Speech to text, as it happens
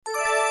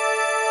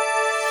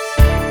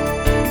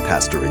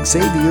Pastor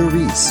Xavier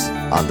Reese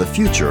on the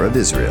future of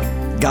Israel.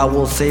 God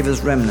will save his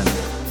remnant.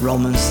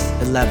 Romans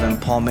 11,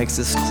 Paul makes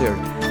this clear.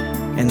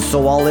 And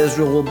so all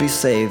Israel will be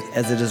saved,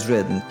 as it is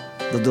written.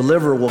 The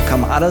deliverer will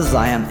come out of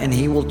Zion, and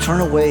he will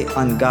turn away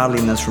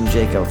ungodliness from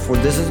Jacob. For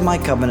this is my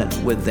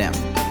covenant with them.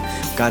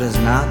 God is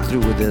not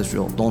through with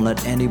Israel. Don't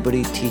let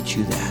anybody teach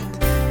you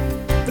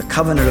that. The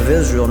covenant of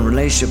Israel in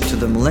relationship to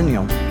the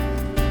millennium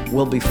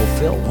will be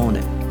fulfilled, won't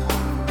it?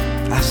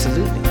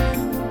 Absolutely.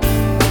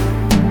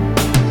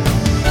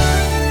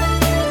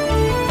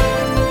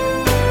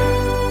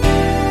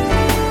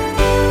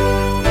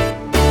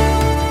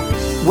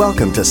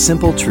 Welcome to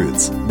Simple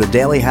Truths, the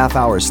daily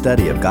half-hour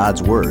study of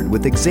God's Word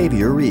with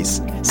Xavier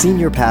Reese,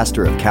 Senior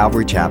Pastor of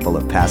Calvary Chapel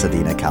of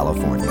Pasadena,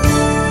 California.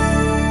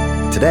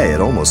 Today, it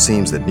almost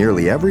seems that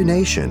nearly every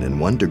nation, in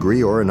one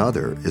degree or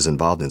another, is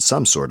involved in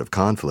some sort of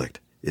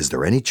conflict. Is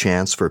there any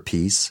chance for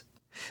peace?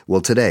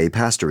 Well, today,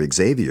 Pastor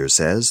Xavier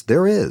says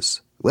there is.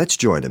 Let's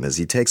join him as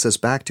he takes us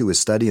back to his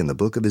study in the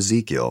book of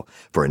Ezekiel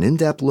for an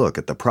in-depth look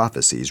at the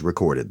prophecies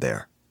recorded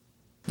there.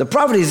 The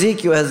prophet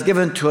Ezekiel has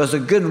given to us a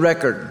good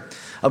record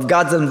of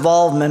God's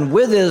involvement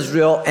with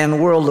Israel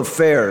and world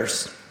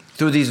affairs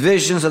through these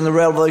visions and the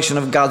revelation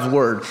of God's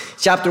word.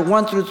 Chapter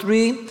 1 through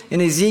 3,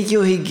 in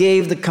Ezekiel, he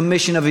gave the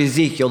commission of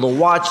Ezekiel, the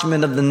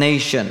watchman of the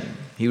nation.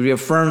 He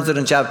reaffirms it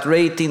in chapter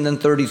 18 and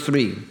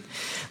 33.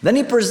 Then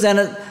he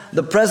presented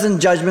the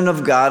present judgment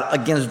of God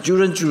against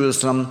Judah and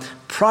Jerusalem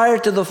prior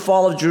to the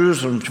fall of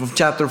Jerusalem, from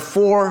chapter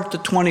 4 to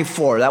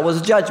 24. That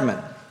was judgment.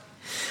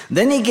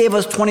 Then he gave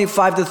us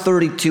 25 to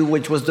 32,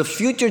 which was the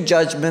future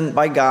judgment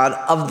by God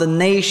of the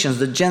nations,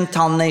 the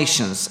Gentile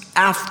nations,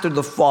 after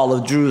the fall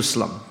of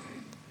Jerusalem.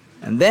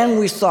 And then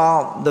we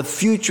saw the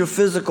future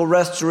physical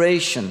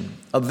restoration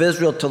of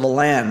Israel to the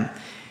land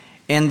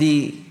and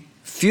the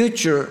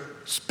future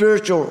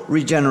spiritual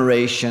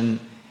regeneration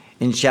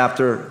in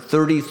chapter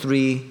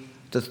 33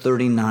 to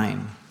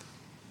 39.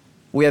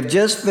 We have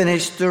just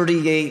finished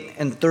 38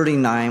 and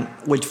 39,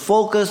 which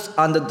focused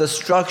on the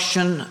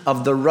destruction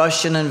of the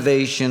Russian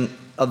invasion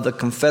of the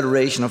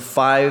Confederation of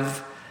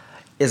 5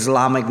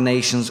 Islamic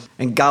nations,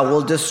 and God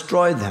will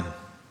destroy them.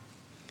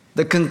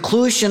 The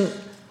conclusion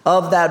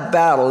of that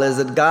battle is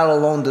that God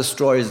alone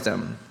destroys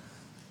them.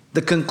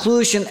 The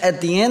conclusion at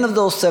the end of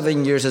those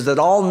 7 years is that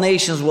all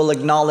nations will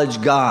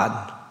acknowledge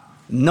God.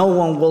 No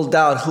one will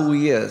doubt who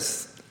He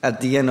is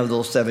at the end of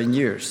those 7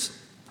 years.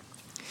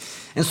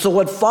 And so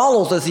what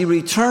follows as he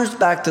returns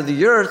back to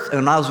the earth,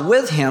 and I was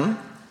with him,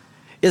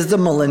 is the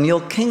millennial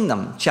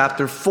kingdom,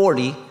 chapter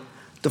 40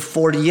 to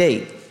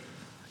 48.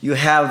 You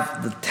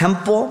have the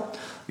temple,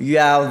 you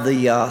have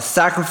the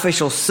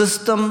sacrificial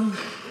system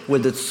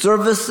with its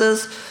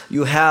services,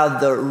 you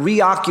have the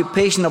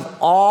reoccupation of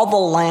all the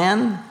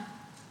land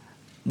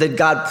that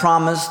God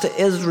promised to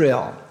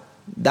Israel.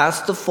 That's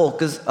the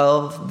focus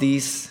of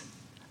these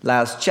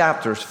last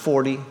chapters,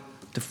 40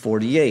 to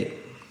 48.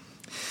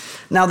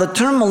 Now, the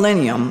term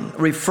millennium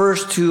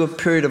refers to a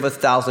period of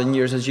 1,000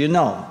 years, as you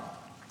know.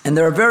 And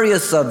there are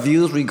various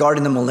views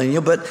regarding the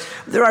millennium, but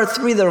there are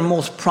 3 that are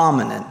most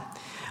prominent.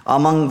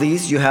 Among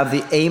these, you have the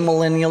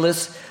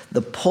amillennialists,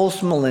 the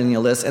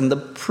postmillennialists, and the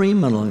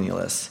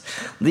premillennialists.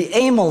 The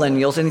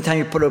amillennials, anytime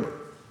you put an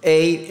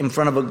A in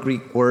front of a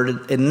Greek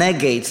word, it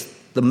negates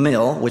the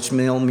mil, which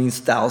mil means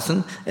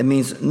 1,000. It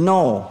means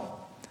no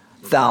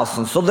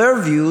 1,000. So their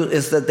view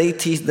is that they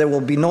teach there will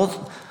be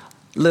no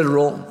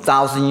literal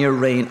 1,000-year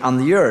reign on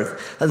the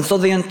earth. And so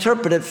they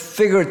interpret it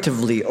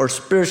figuratively or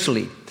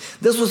spiritually.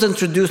 This was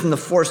introduced in the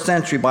 4th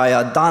century by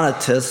a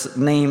Donatist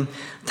named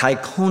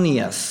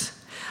Tychonius.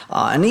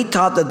 And he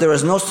taught that there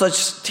is no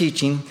such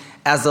teaching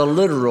as a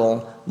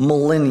literal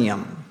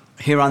millennium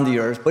here on the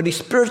earth. But he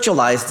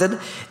spiritualized it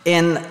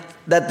in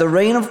that the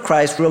reign of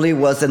Christ really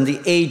was in the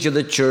age of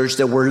the church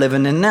that we're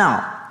living in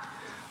now,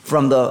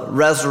 from the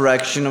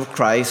resurrection of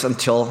Christ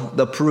until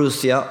the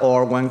parousia,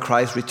 or when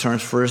Christ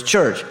returns for his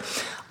church.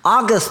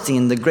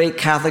 Augustine, the great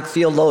Catholic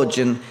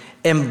theologian,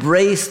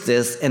 embraced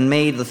this and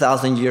made the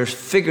 1,000 years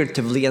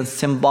figuratively and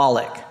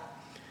symbolic.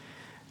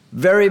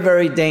 Very,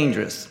 very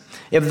dangerous.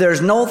 If there's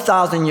no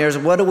 1,000 years,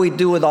 what do we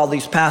do with all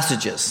these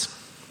passages?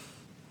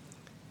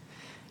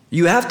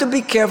 You have to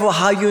be careful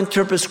how you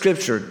interpret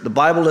Scripture. The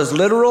Bible is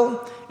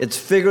literal, it's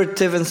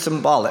figurative and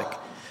symbolic.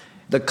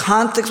 The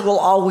context will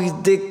always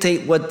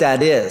dictate what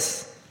that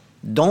is.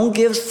 Don't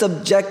give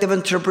subjective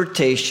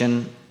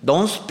interpretation.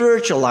 Don't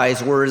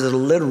spiritualize where it is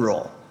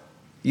literal.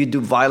 You do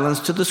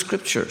violence to the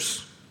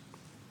Scriptures.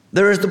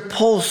 There is the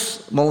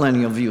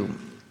post-millennial view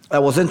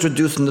that was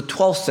introduced in the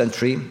 12th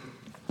century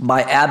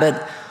by Abbot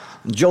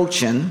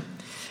Joachim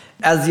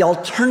as the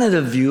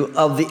alternative view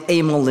of the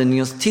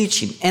amillennialist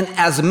teaching. And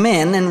as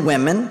men and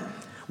women,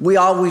 we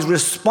always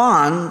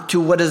respond to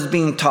what is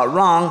being taught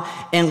wrong,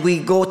 and we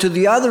go to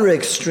the other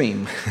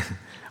extreme,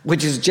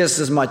 which is just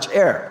as much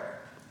error.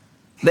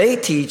 They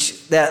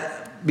teach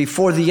that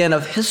before the end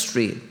of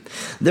history,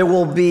 there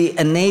will be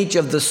an age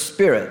of the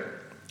Spirit,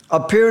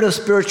 a period of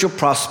spiritual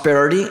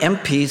prosperity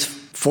and peace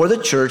for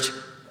the church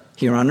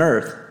here on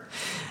earth.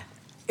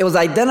 It was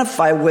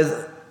identified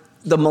with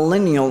the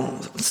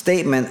millennial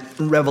statement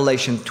in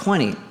Revelation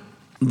 20,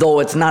 though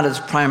it's not its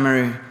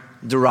primary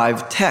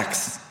derived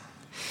text.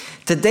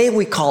 Today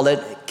we call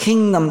it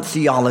kingdom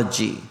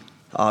theology.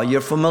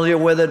 You're familiar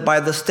with it by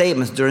the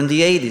statements during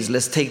the 80s.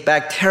 Let's take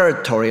back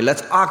territory.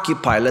 Let's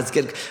occupy. Let's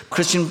get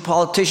Christian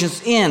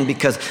politicians in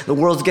because the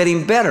world's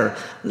getting better.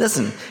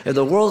 Listen, if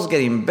the world's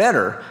getting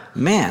better,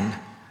 man,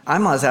 I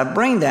must have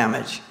brain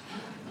damage.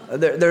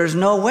 There's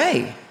no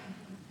way.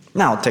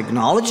 Now,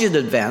 technology is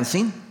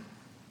advancing,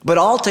 but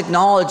all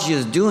technology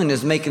is doing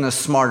is making us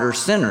smarter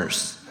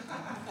sinners.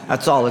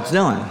 That's all it's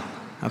doing,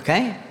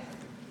 okay?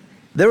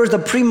 There was a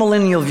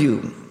premillennial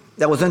view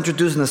that was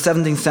introduced in the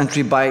 17th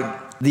century by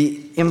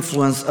the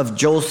influence of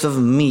Joseph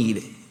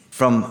Mead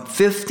from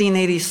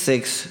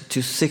 1586 to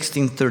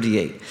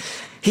 1638.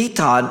 He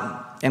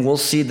taught, and we'll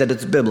see that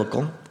it's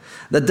biblical,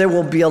 that there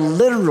will be a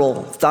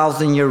literal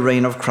 1,000-year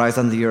reign of Christ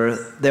on the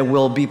earth that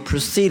will be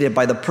preceded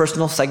by the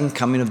personal second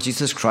coming of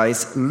Jesus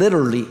Christ,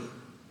 literally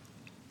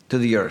to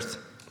the earth,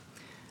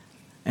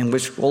 and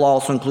which will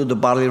also include the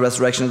bodily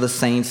resurrection of the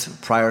saints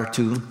prior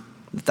to the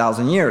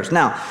 1,000 years.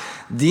 Now,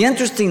 the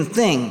interesting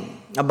thing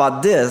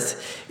about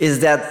this is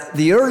that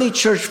the early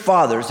church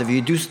fathers, if you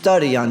do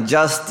study on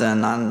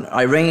Justin, on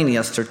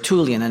Irenaeus,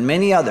 Tertullian, and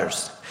many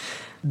others,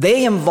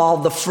 they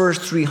involved the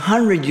first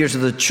 300 years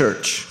of the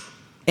church.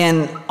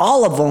 And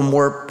all of them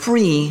were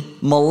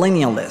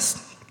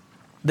pre-millennialists.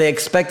 They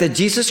expected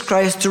Jesus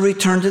Christ to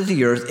return to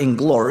the earth in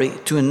glory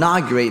to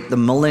inaugurate the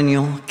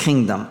millennial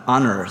kingdom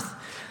on earth,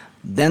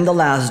 then the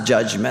last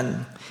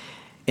judgment.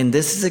 And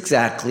this is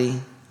exactly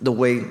the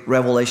way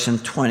Revelation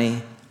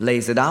 20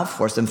 lays it out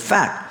for us. In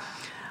fact,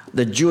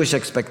 the Jewish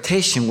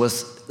expectation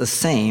was the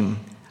same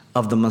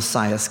of the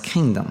Messiah's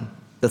kingdom,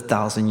 the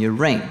 1,000-year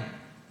reign.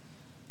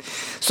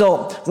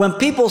 So when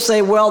people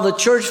say, well, the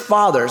church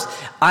fathers,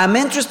 I'm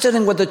interested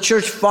in what the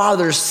church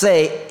fathers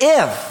say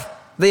if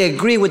they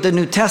agree with the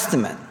New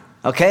Testament,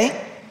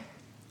 okay?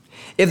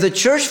 If the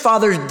church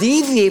fathers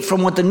deviate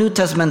from what the New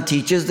Testament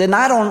teaches, then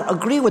I don't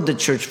agree with the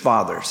church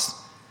fathers.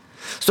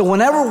 So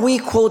whenever we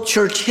quote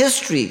church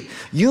history,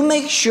 you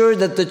make sure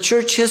that the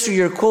church history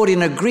you're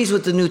quoting agrees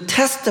with the New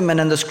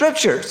Testament and the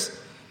scriptures.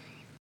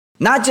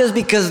 Not just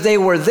because they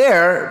were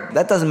there,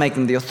 that doesn't make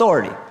them the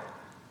authority.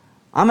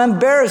 I'm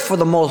embarrassed for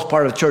the most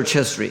part of church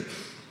history.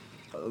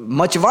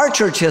 Much of our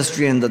church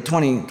history in the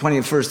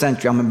 21st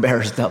century, I'm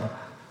embarrassed of.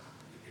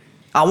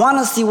 I want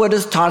to see what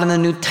is taught in the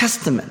New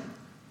Testament,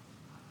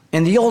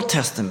 in the Old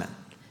Testament.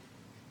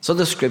 So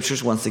the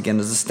scriptures, once again,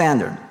 is the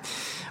standard.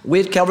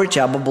 We at Calvary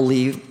Chapel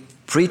believe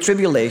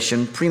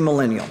pre-tribulation,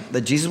 premillennial,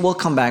 that Jesus will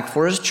come back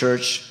for his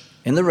church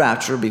in the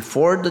rapture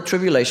before the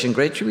tribulation,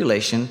 great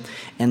tribulation,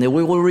 and that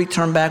we will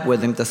return back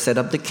with him to set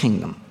up the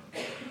kingdom.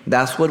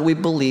 That's what we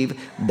believe.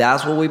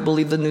 That's what we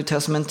believe the New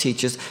Testament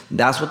teaches.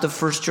 That's what the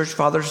first church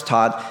fathers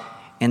taught.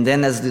 And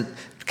then as the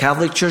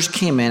Catholic Church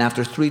came in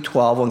after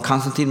 312, when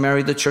Constantine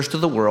married the church to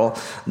the world,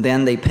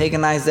 then they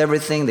paganized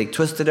everything. They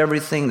twisted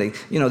everything. They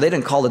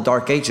didn't call the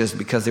Dark Ages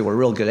because they were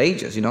real good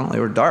ages. They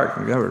were dark.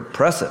 They were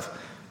oppressive.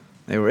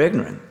 They were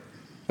ignorant.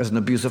 There's an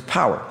abuse of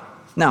power.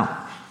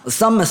 Now,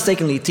 some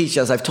mistakenly teach,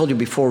 as I've told you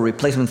before,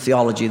 replacement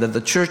theology, that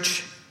the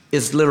church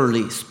is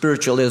literally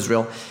spiritual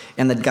Israel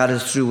and that God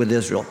is through with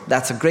Israel.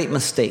 That's a great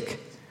mistake.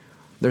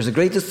 There's a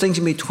great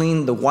distinction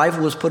between the wife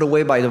who was put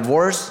away by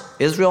divorce,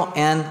 Israel,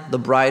 and the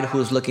bride who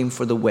is looking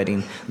for the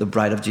wedding, the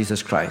bride of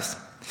Jesus Christ.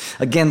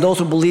 Again, those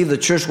who believe the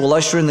church will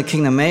usher in the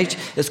kingdom age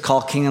is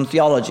called kingdom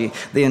theology.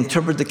 They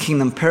interpret the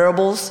kingdom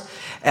parables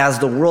as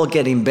the world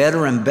getting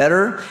better and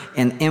better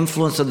and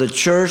influence of the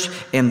church,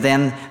 and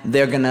then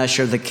they're going to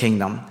usher the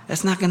kingdom.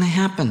 That's not going to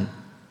happen.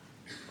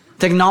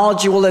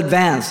 Technology will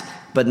advance,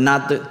 but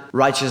not the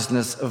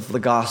righteousness of the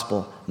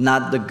gospel,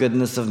 not the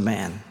goodness of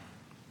man.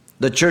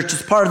 The church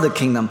is part of the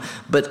kingdom,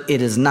 but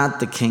it is not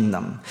the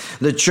kingdom.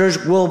 The church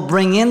will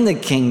bring in the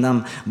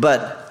kingdom,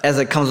 but as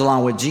it comes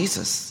along with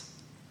Jesus.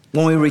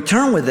 When we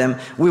return with him,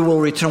 we will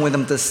return with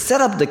him to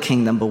set up the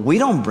kingdom, but we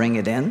don't bring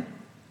it in.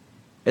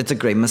 It's a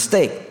great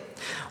mistake.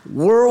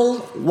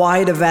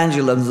 Worldwide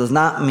evangelism does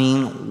not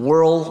mean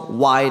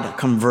worldwide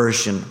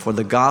conversion, for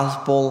the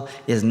gospel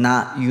is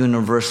not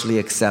universally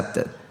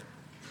accepted.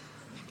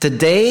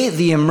 Today,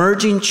 the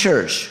emerging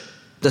church,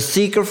 the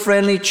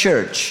seeker-friendly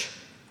church,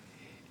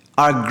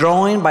 are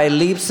growing by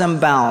leaps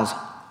and bounds.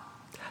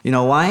 You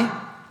know why?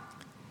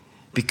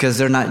 Because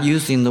they're not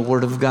using the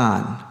Word of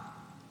God.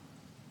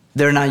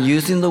 They're not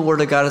using the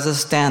Word of God as a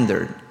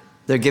standard.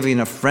 They're giving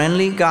a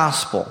friendly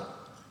gospel.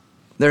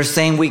 They're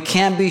saying we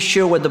can't be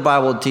sure what the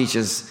Bible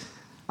teaches.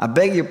 I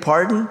beg your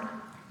pardon?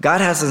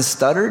 God hasn't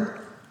stuttered.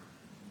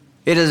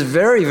 It is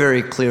very,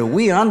 very clear.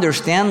 We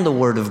understand the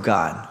Word of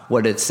God,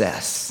 what it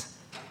says.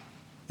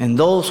 And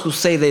those who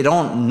say they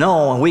don't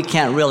know and we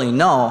can't really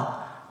know,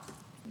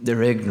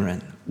 they're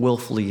ignorant,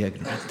 willfully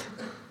ignorant.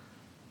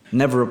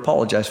 Never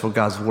apologize for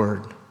God's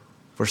Word,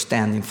 for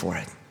standing for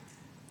it.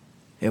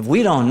 If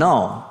we don't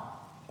know,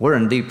 we're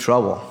in deep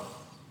trouble.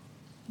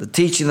 The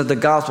teaching of the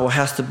gospel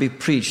has to be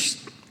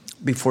preached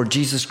before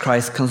Jesus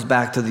Christ comes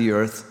back to the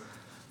earth,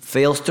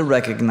 fails to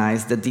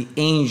recognize that the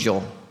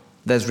angel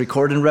that is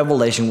recorded in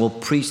Revelation will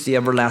preach the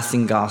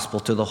everlasting gospel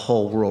to the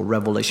whole world,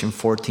 Revelation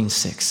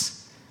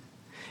 14:6.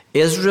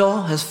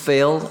 Israel has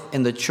failed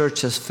and the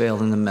church has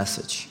failed in the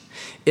message.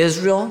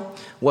 Israel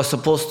was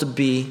supposed to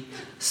be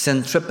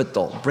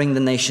centripetal, bring the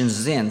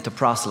nations in to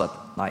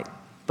proselyte,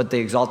 but they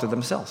exalted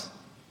themselves.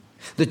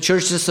 The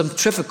church is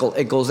centrifugal,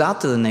 it goes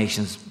out to the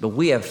nations, but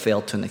we have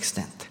failed to an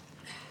extent.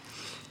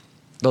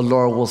 The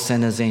Lord will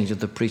send his angel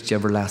to preach the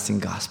everlasting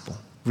gospel.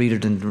 Read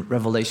it in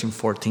Revelation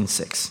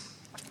 14:6.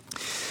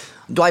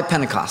 Dwight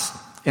Pentecost,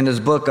 in his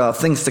book,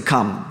 Things to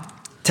Come,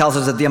 tells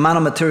us that the amount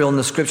of material in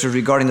the scriptures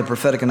regarding the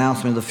prophetic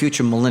announcement of the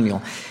future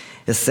millennial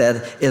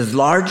is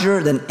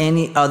larger than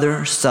any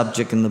other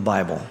subject in the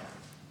Bible.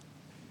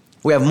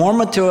 We have more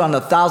material on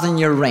the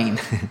 1,000-year reign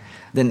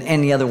than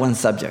any other one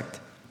subject.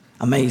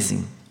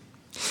 Amazing.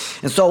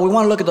 And so we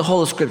want to look at the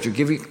whole of Scripture,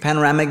 give you a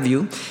panoramic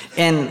view,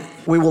 and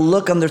we will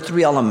look under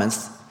three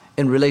elements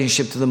in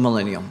relationship to the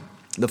millennium.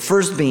 The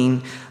first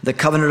being the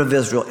covenant of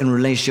Israel in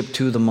relationship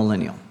to the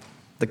millennium.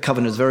 The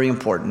covenant is very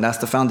important. That's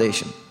the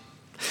foundation.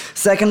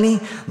 Secondly,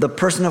 the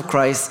person of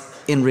Christ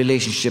in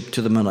relationship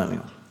to the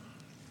millennium.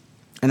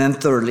 And then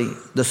thirdly,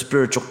 the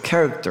spiritual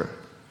character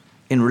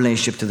in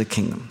relationship to the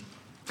kingdom.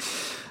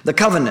 The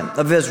covenant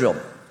of Israel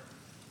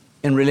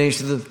in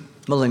relation to the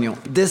millennium.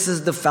 This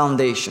is the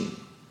foundation.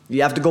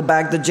 You have to go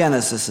back to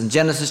Genesis. In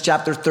Genesis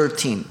chapter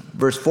 13,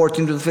 verse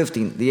 14 to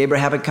 15, the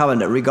Abrahamic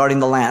covenant regarding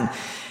the land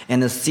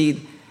and the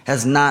seed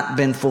has not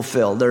been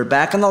fulfilled. They're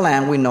back in the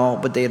land, we know,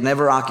 but they had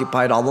never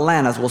occupied all the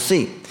land, as we'll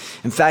see.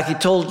 In fact, he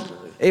told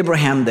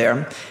Abraham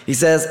there, he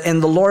says,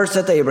 and the Lord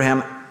said to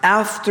Abraham,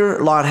 after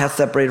Lot had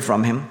separated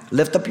from him,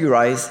 lift up your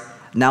eyes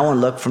now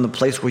and look from the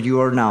place where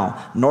you are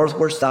now,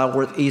 northward,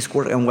 southward,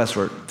 eastward, and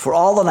westward. For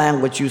all the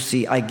land which you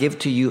see, I give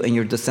to you and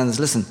your descendants,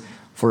 listen,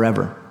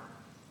 forever.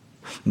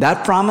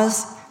 That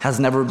promise has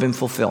never been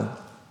fulfilled.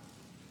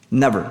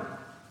 Never.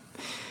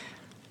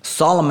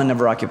 Solomon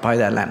never occupied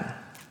that land.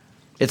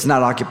 It's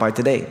not occupied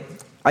today.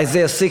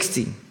 Isaiah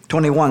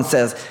 60:21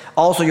 says,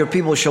 also your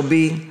people shall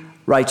be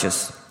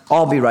righteous.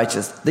 All be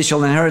righteous. They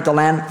shall inherit the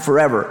land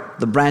forever.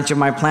 The branch of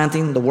my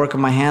planting, the work of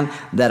my hand,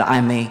 that I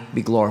may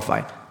be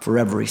glorified.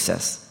 Forever, he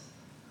says.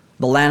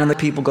 The land and the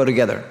people go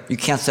together. You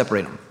can't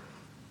separate them.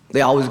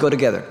 They always go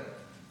together.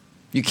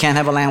 You can't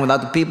have a land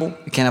without the people.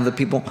 You can't have the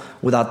people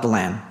without the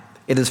land.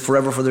 It is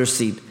forever for their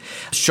seed.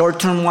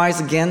 Short-term wise,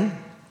 again,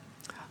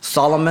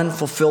 Solomon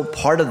fulfilled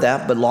part of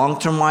that, but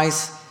long-term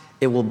wise,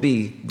 it will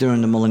be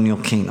during the millennial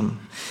kingdom.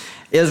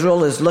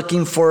 Israel is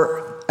looking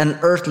for an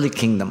earthly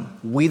kingdom.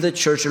 We, the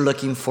church, are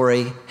looking for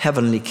a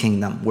heavenly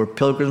kingdom. We're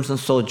pilgrims and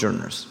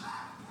sojourners.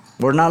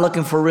 We're not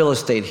looking for real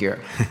estate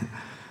here.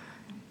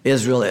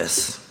 Israel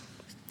is.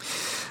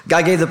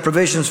 God gave the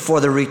provisions for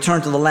the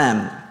return to the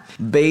land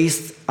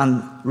based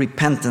on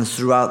repentance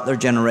throughout their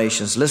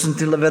generations. Listen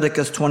to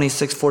Leviticus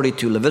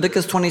 26:42.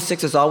 Leviticus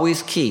 26 is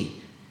always key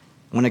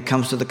when it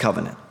comes to the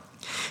covenant.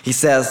 He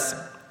says,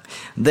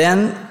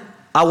 then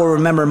I will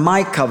remember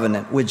my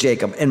covenant with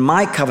Jacob and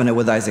my covenant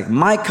with Isaac,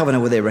 my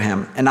covenant with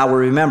Abraham, and I will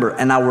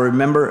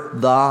remember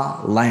the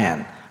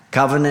land.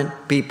 Covenant,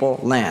 people,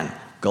 land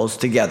goes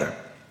together.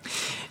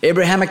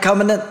 Abrahamic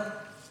covenant,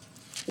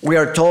 we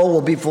are told,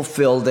 will be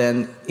fulfilled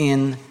then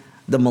in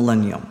the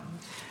millennium.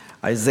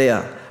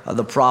 Isaiah,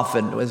 the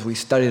prophet, as we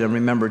studied and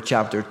remember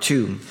chapter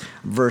 2,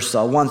 verse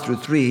 1 through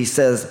 3, he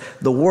says,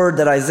 the word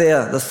that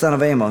Isaiah, the son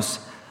of Amos,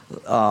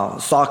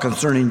 saw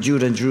concerning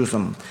Judah and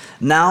Jerusalem.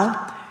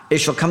 Now it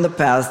shall come to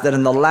pass that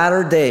in the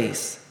latter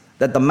days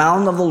that the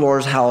mountain of the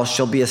Lord's house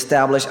shall be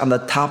established on the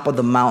top of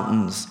the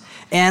mountains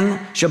and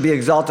shall be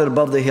exalted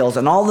above the hills,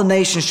 and all the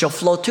nations shall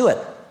flow to it.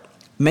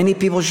 Many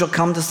people shall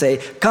come to say,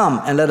 come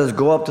and let us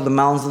go up to the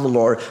mountains of the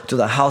Lord, to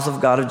the house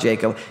of God of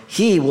Jacob.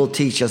 He will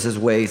teach us his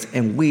ways,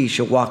 and we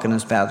shall walk in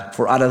his path.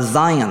 For out of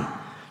Zion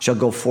shall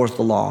go forth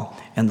the law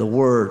and the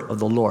word of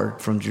the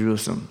Lord from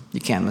Jerusalem. You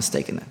can't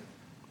mistake it.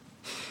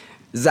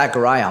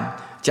 Zechariah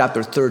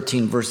chapter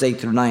 13, verse 8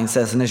 through 9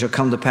 says, and it shall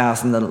come to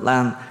pass in the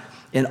land,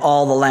 in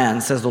all the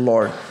land, says the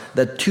Lord,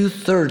 that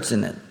 2/3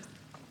 in it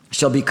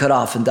shall be cut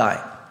off and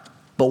die,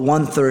 but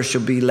 1/3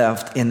 shall be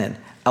left in it.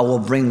 I will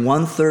bring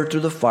 1/3 through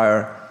the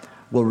fire,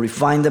 will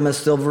refine them as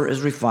silver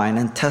is refined,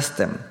 and test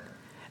them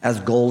as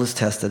gold is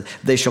tested.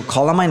 They shall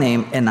call on my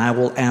name, and I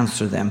will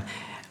answer them.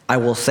 I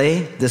will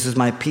say, this is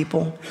my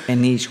people,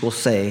 and each will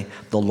say,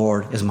 the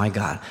Lord is my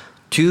God.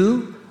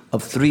 2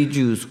 of 3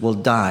 Jews will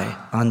die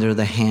under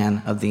the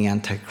hand of the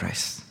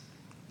Antichrist.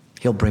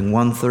 He'll bring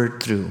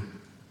 1/3 through.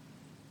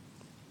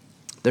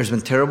 There's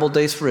been terrible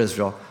days for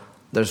Israel.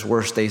 There's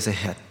worse days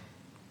ahead.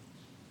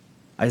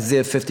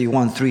 Isaiah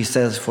 51:3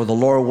 says, for the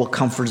Lord will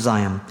comfort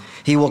Zion.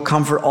 He will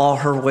comfort all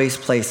her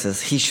waste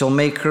places. He shall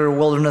make her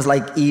wilderness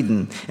like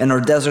Eden, and her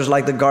deserts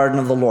like the garden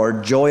of the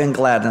Lord. Joy and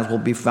gladness will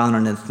be found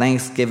in it,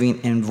 thanksgiving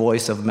and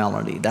voice of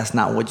melody. That's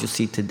not what you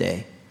see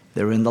today.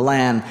 They're in the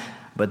land,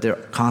 but they're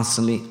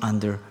constantly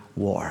under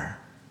war.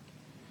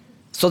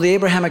 So the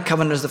Abrahamic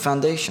covenant is the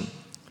foundation.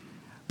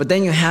 But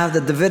then you have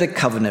the Davidic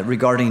covenant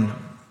regarding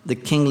the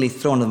kingly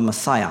throne of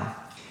Messiah.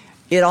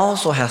 It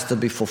also has to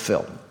be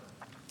fulfilled.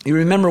 You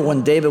remember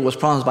when David was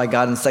promised by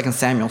God in 2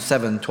 Samuel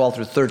 7, 12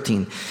 through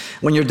 13.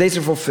 When your days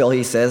are fulfilled,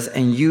 he says,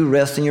 and you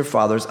rest in your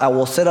fathers, I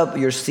will set up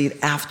your seed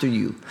after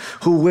you,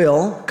 who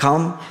will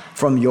come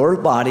from your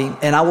body,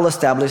 and I will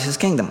establish his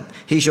kingdom.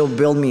 He shall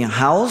build me a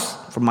house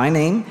for my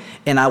name,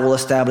 and I will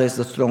establish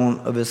the throne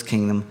of his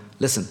kingdom.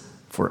 Listen,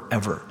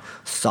 forever.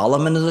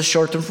 Solomon is a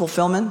short-term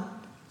fulfillment.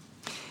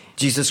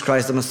 Jesus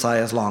Christ the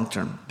Messiah is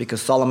long-term,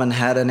 because Solomon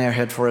had an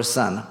heir for his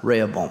son,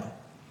 Rehoboam.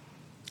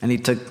 And he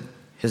took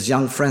his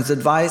young friend's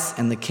advice,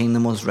 and the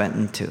kingdom was rent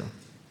in two.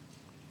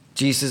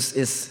 Jesus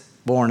is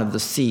born of the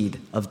seed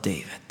of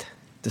David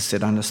to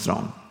sit on his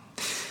throne.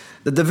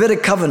 The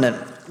Davidic covenant,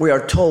 we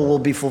are told, will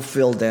be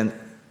fulfilled then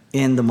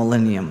in the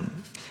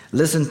millennium.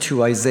 Listen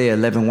to Isaiah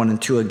 11, 1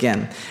 and 2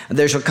 again. And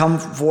there shall come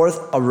forth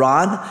a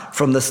rod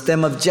from the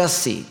stem of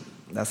Jesse.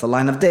 That's the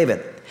line of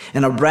David.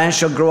 And a branch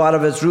shall grow out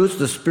of its roots.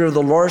 The Spirit of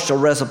the Lord shall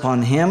rest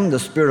upon him, the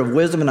Spirit of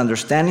wisdom and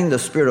understanding, the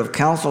Spirit of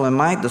counsel and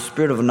might, the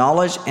Spirit of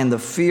knowledge and the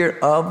fear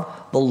of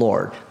the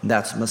Lord.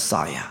 That's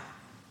Messiah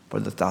for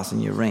the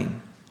 1,000-year reign.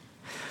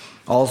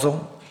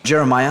 Also,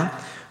 Jeremiah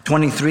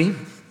 23,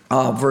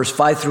 verse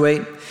 5 through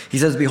 8. He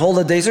says, behold,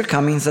 the days are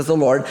coming, says the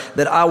Lord,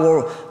 that I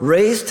will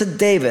raise to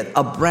David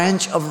a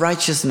branch of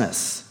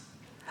righteousness.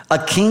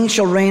 A king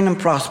shall reign and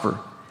prosper,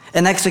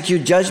 and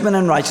execute judgment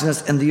and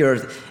righteousness in the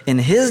earth. In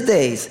his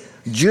days,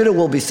 Judah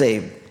will be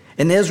saved,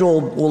 and Israel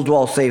will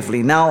dwell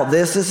safely. Now,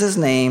 this is his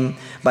name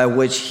by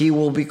which he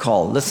will be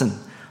called. Listen,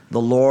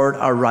 the Lord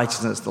our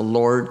righteousness, the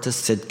Lord to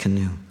sit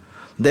canoe.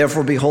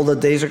 Therefore, behold, the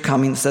days are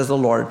coming, says the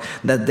Lord,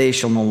 that they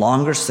shall no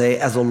longer say,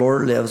 as the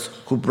Lord lives,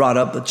 who brought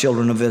up the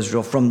children of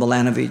Israel from the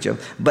land of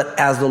Egypt, but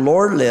as the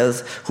Lord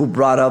lives, who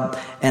brought up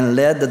and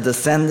led the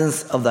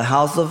descendants of the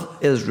house of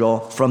Israel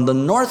from the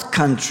north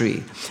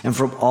country and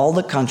from all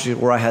the countries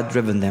where I had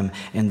driven them,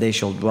 and they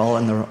shall dwell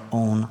in their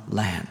own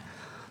land.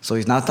 So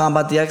he's not talking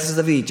about the exodus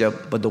of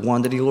Egypt, but the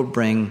one that he will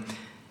bring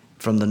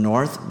from the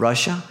north,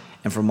 Russia,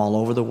 and from all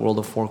over the world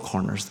of four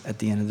corners at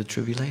the end of the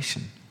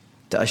tribulation,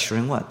 to usher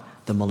in what?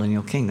 The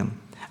millennial kingdom.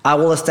 I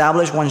will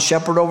establish one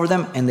shepherd over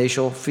them, and he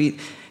shall feed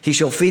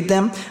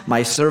them.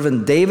 My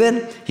servant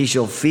David, he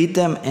shall feed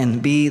them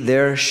and be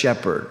their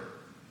shepherd.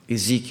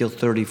 Ezekiel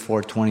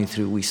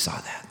 34:23, we saw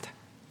that.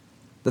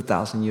 The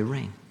 1,000-year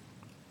reign.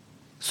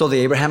 So the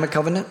Abrahamic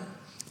covenant,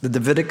 the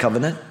Davidic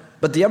covenant,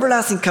 but the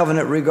everlasting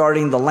covenant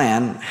regarding the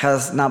land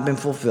has not been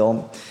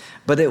fulfilled,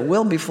 but it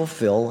will be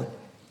fulfilled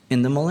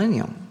in the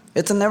millennium.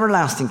 It's an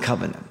everlasting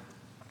covenant.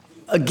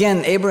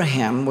 Again,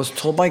 Abraham was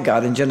told by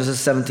God in Genesis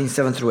 17,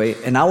 7 through 8,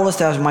 and I will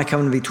establish my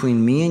covenant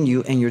between me and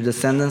you and your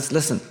descendants,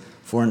 listen,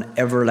 for an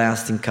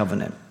everlasting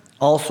covenant.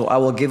 Also, I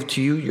will give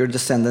to you, your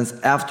descendants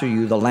after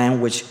you, the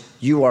land which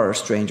you are a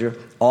stranger,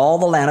 all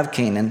the land of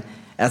Canaan,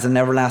 as an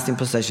everlasting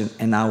possession,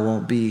 and I will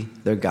be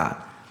their God.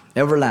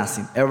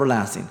 Everlasting,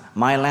 everlasting.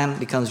 My land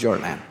becomes your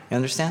land. You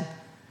understand?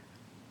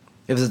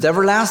 If it's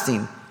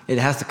everlasting, it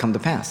has to come to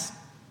pass.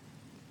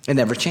 It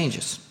never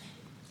changes.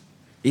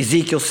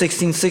 Ezekiel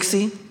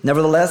 16:60,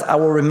 nevertheless, I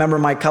will remember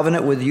my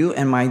covenant with you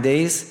and my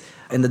days,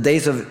 in the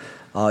days of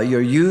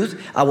your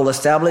youth, I will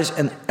establish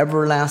an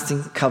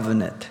everlasting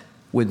covenant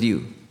with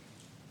you.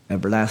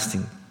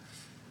 Everlasting.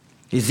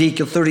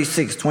 Ezekiel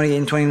 36:28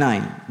 and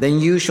 29. Then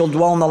you shall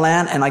dwell in the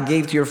land, and I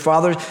gave to your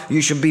fathers. You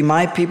shall be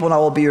my people, and I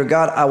will be your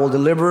God. I will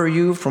deliver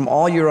you from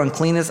all your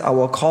uncleanness. I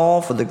will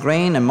call for the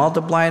grain and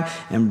multiply it,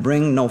 and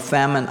bring no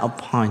famine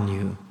upon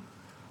you.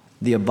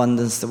 The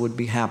abundance that would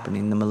be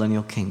happening in the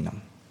millennial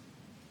kingdom.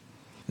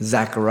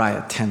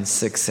 Zechariah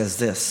 10:6 says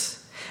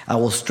this, I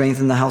will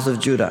strengthen the house of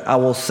Judah. I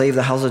will save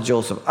the house of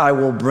Joseph. I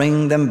will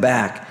bring them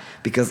back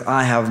because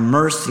I have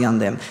mercy on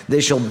them.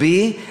 They shall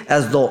be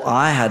as though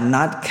I had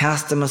not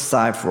cast them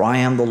aside, for I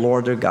am the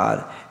Lord their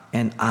God,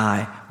 and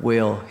I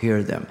will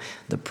hear them.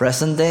 The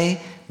present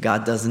day,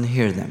 God doesn't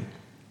hear them.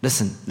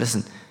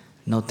 Listen,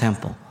 no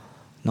temple,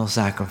 no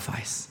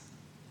sacrifice,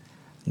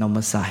 no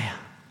Messiah.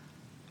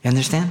 You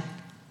understand?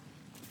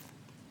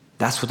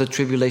 That's what the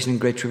tribulation and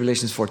great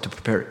tribulation is for, to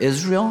prepare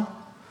Israel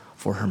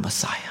for her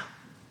Messiah.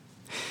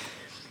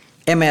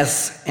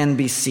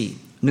 MSNBC,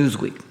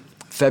 Newsweek,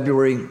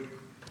 February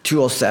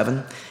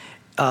 2007,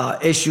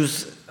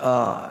 issues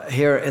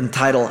here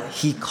entitled,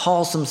 He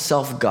Calls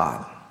Himself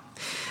God.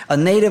 A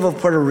native of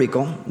Puerto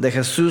Rico, de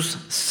Jesus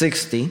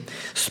 60,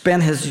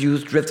 spent his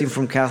youth drifting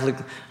from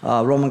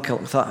Roman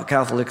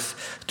Catholics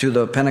to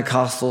the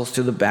Pentecostals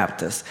to the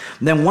Baptists.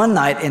 Then one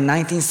night in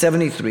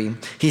 1973,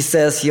 he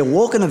says he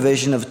awoke in a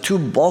vision of two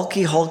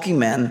bulky, hulky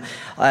men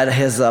at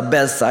his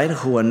bedside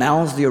who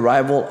announced the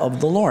arrival of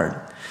the Lord,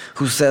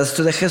 who says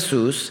to the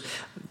Jesus,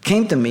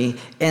 came to me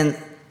and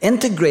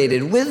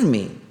integrated with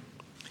me.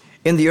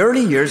 In the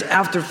early years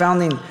after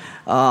founding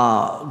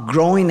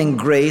Growing in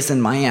Grace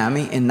in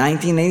Miami in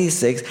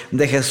 1986,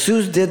 the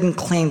Jesus didn't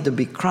claim to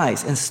be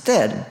Christ.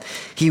 Instead,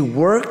 he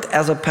worked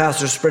as a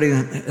pastor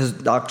spreading his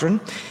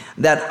doctrine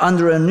that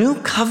under a new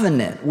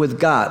covenant with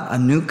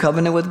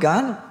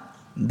God,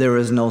 there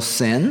is no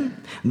sin,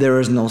 there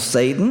is no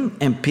Satan,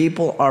 and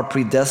people are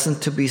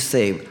predestined to be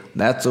saved.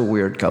 That's a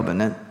weird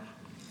covenant.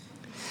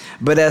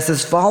 But as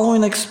his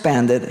following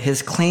expanded,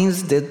 his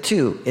claims did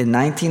too. In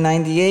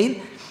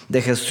 1998, De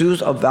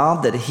Jesus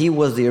avowed that he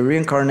was the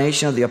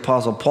reincarnation of the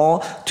Apostle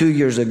Paul. 2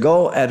 years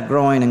ago, at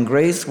Growing in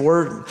Grace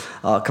Word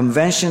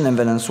Convention in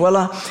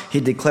Venezuela, he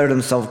declared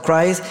himself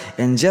Christ.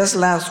 And just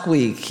last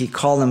week, he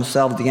called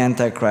himself the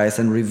Antichrist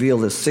and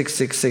revealed his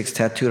 666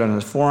 tattooed on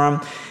his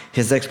forearm.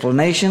 His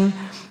explanation,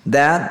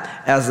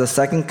 that as the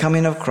second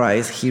coming of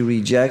Christ, he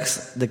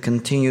rejects the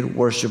continued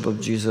worship of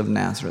Jesus of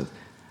Nazareth.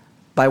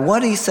 By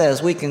what he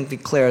says, we can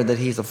declare that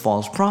he's a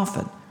false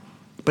prophet.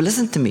 But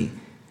listen to me.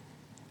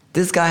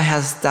 This guy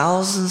has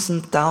thousands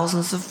and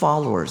thousands of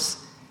followers,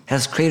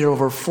 has created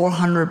over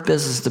 400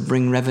 businesses to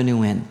bring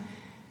revenue in.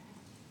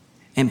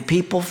 And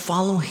people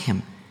follow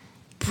him.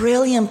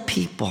 Brilliant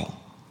people,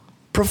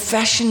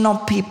 professional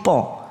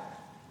people,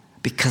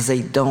 because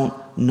they don't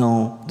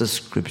know the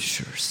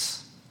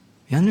scriptures.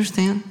 You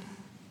understand?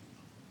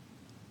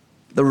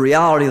 The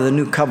reality of the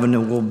new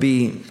covenant will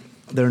be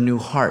their new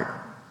heart,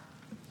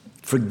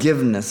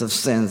 forgiveness of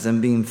sins,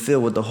 and being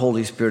filled with the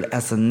Holy Spirit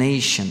as a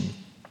nation.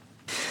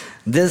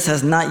 This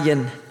has not yet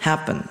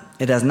happened.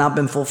 It has not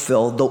been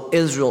fulfilled, though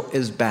Israel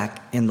is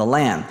back in the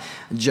land.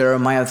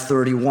 Jeremiah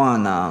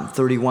 31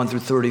 through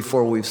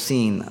 34 we've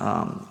seen.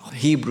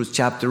 Hebrews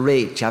chapter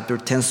 8, chapter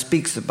 10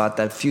 speaks about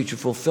that future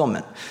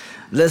fulfillment.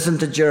 Listen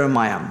to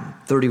Jeremiah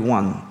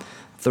 31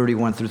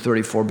 through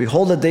 34.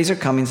 Behold, the days are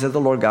coming, says the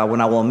Lord God,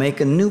 when I will make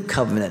a new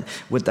covenant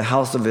with the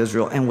house of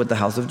Israel and with the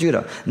house of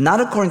Judah.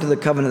 Not according to the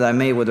covenant I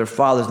made with their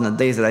fathers in the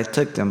days that I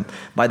took them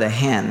by the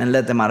hand and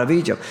led them out of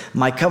Egypt.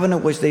 My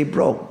covenant which they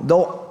broke,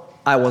 though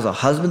I was a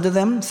husband to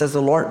them, says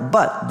the Lord.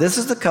 But this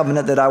is the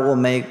covenant that I will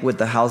make with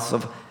the house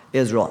of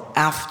Israel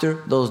after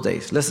those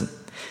days. Listen.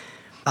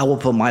 I will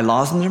put my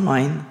laws in their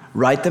mind,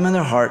 write them in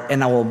their heart,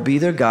 and I will be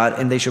their God,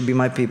 and they shall be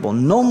my people.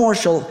 No more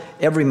shall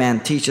every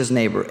man teach his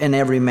neighbor, and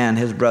every man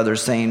his brother,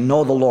 saying,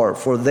 Know the Lord,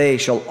 for they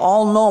shall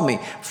all know me,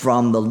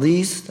 from the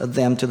least of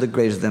them to the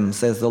greatest of them,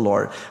 says the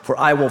Lord. For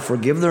I will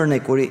forgive their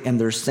iniquity, and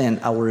their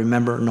sin I will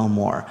remember no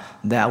more.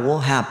 That will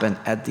happen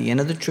at the end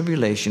of the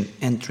tribulation,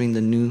 entering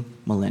the new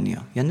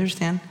millennium. You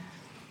understand?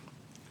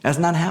 That's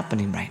not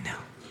happening right now.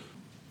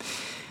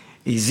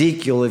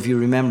 Ezekiel, if you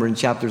remember in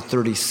chapter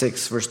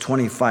 36, verse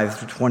 25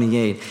 through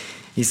 28,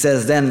 he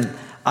says, Then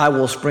I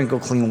will sprinkle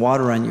clean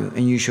water on you,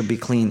 and you shall be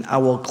clean. I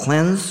will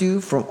cleanse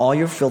you from all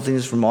your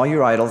filthiness, from all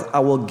your idols.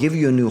 I will give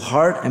you a new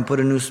heart and put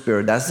a new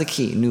spirit. That's the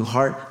key. New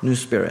heart, new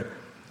spirit.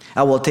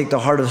 I will take the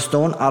heart of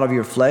stone out of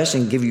your flesh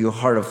and give you a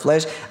heart of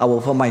flesh. I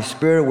will put my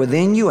spirit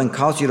within you and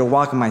cause you to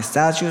walk in my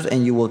statutes,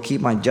 and you will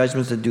keep my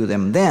judgments to do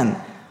them. Then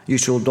you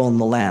shall dwell in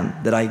the land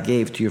that I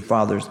gave to your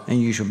fathers,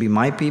 and you shall be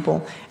my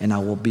people, and I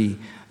will be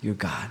your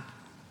God.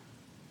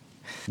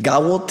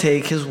 God will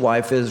take his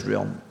wife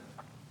Israel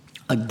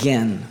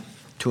again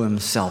to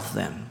himself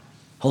then.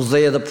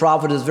 Hosea the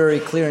prophet is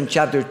very clear in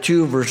chapter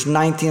 2, verse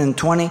 19 and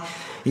 20.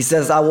 He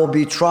says, I will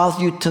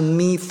betroth you to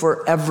me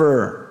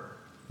forever.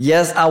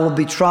 Yes, I will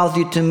betroth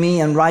you to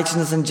me in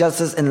righteousness and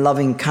justice, in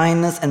loving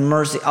kindness and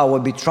mercy. I will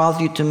betroth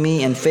you to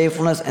me in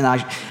faithfulness,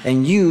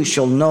 and you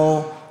shall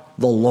know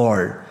the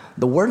Lord.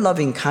 The word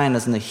loving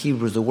kindness in the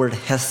Hebrew is the word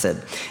hesed.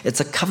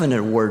 It's a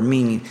covenant word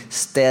meaning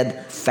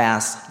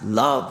steadfast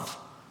love.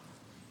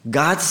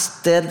 God's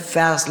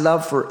steadfast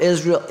love for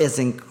Israel is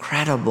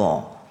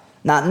incredible.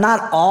 Now,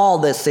 not all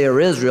that say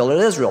are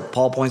Israel.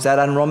 Paul points that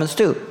out in Romans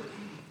 2.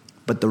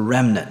 But the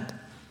remnant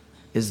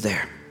is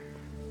there.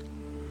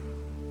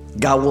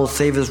 God will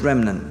save his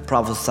remnant,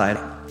 prophesied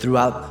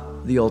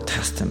throughout the Old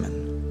Testament.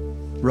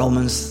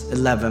 Romans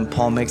 11,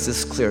 Paul makes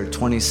this clear,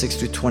 26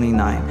 to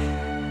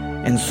 29.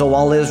 And so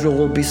all Israel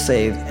will be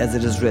saved, as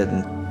it is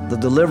written. The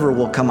deliverer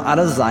will come out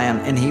of Zion,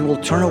 and he will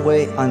turn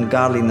away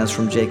ungodliness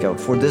from Jacob.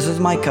 For this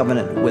is my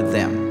covenant with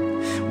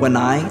them. When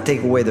I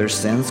take away their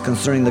sins,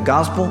 concerning the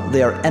gospel,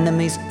 they are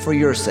enemies for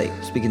your sake,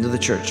 speaking to the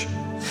church.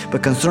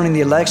 But concerning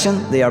the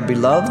election, they are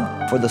beloved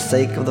for the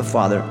sake of the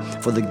Father.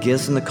 For the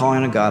gifts and the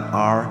calling of God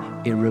are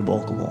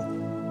irrevocable.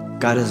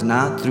 God is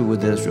not through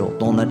with Israel.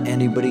 Don't let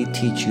anybody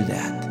teach you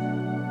that.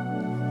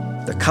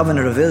 The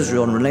covenant of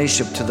Israel in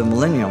relationship to the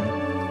millennium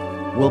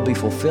will be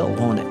fulfilled,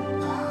 won't it?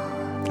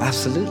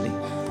 Absolutely.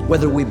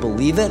 Whether we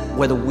believe it,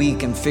 whether we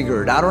can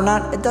figure it out or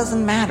not, it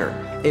doesn't matter.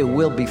 It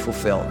will be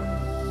fulfilled.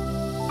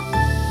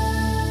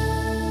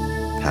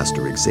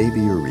 Pastor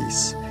Xavier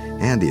Reese,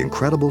 and the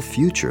incredible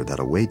future that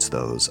awaits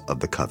those of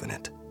the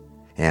covenant.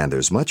 And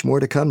there's much more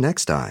to come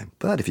next time,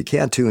 but if you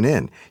can't tune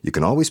in, you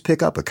can always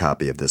pick up a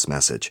copy of this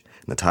message.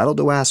 And the title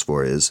to ask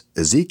for is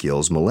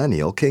Ezekiel's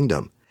Millennial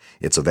Kingdom.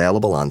 It's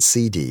available on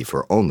CD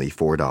for only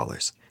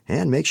 $4.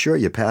 And make sure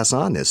you pass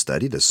on this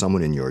study to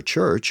someone in your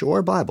church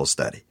or Bible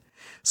study.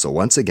 So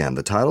once again,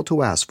 the title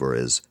to ask for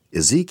is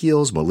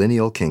Ezekiel's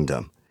Millennial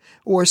Kingdom,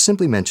 or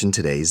simply mention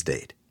today's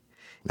date.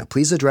 Now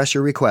please address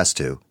your request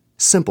to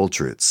Simple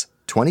Truths,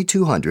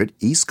 2200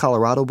 East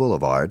Colorado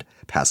Boulevard,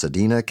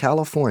 Pasadena,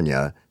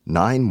 California,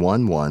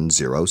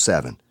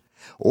 91107.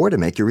 Or to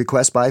make your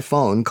request by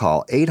phone,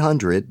 call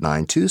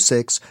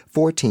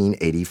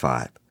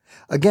 800-926-1485.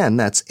 Again,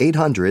 that's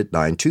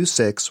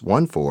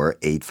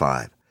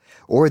 800-926-1485.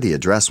 Or the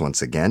address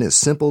once again is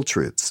Simple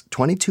Truths,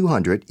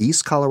 2200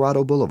 East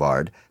Colorado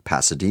Boulevard,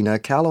 Pasadena,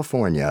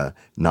 California,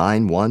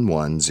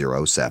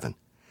 91107.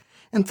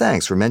 And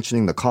thanks for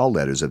mentioning the call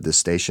letters of this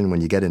station when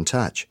you get in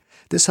touch.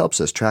 This helps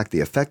us track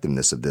the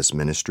effectiveness of this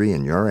ministry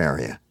in your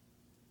area.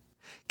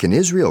 Can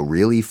Israel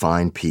really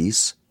find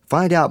peace?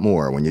 Find out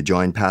more when you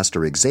join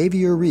Pastor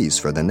Xavier Reese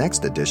for the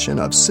next edition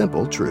of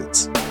Simple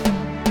Truths.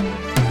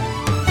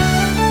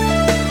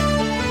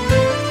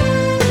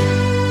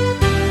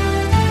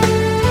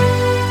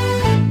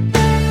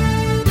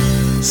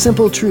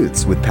 Simple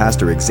Truths with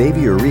Pastor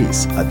Xavier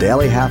Reese, a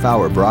daily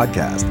half-hour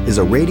broadcast, is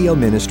a radio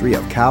ministry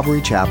of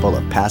Calvary Chapel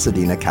of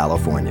Pasadena,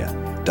 California.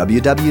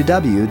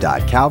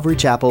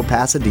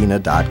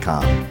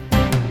 www.calvarychapelpasadena.com.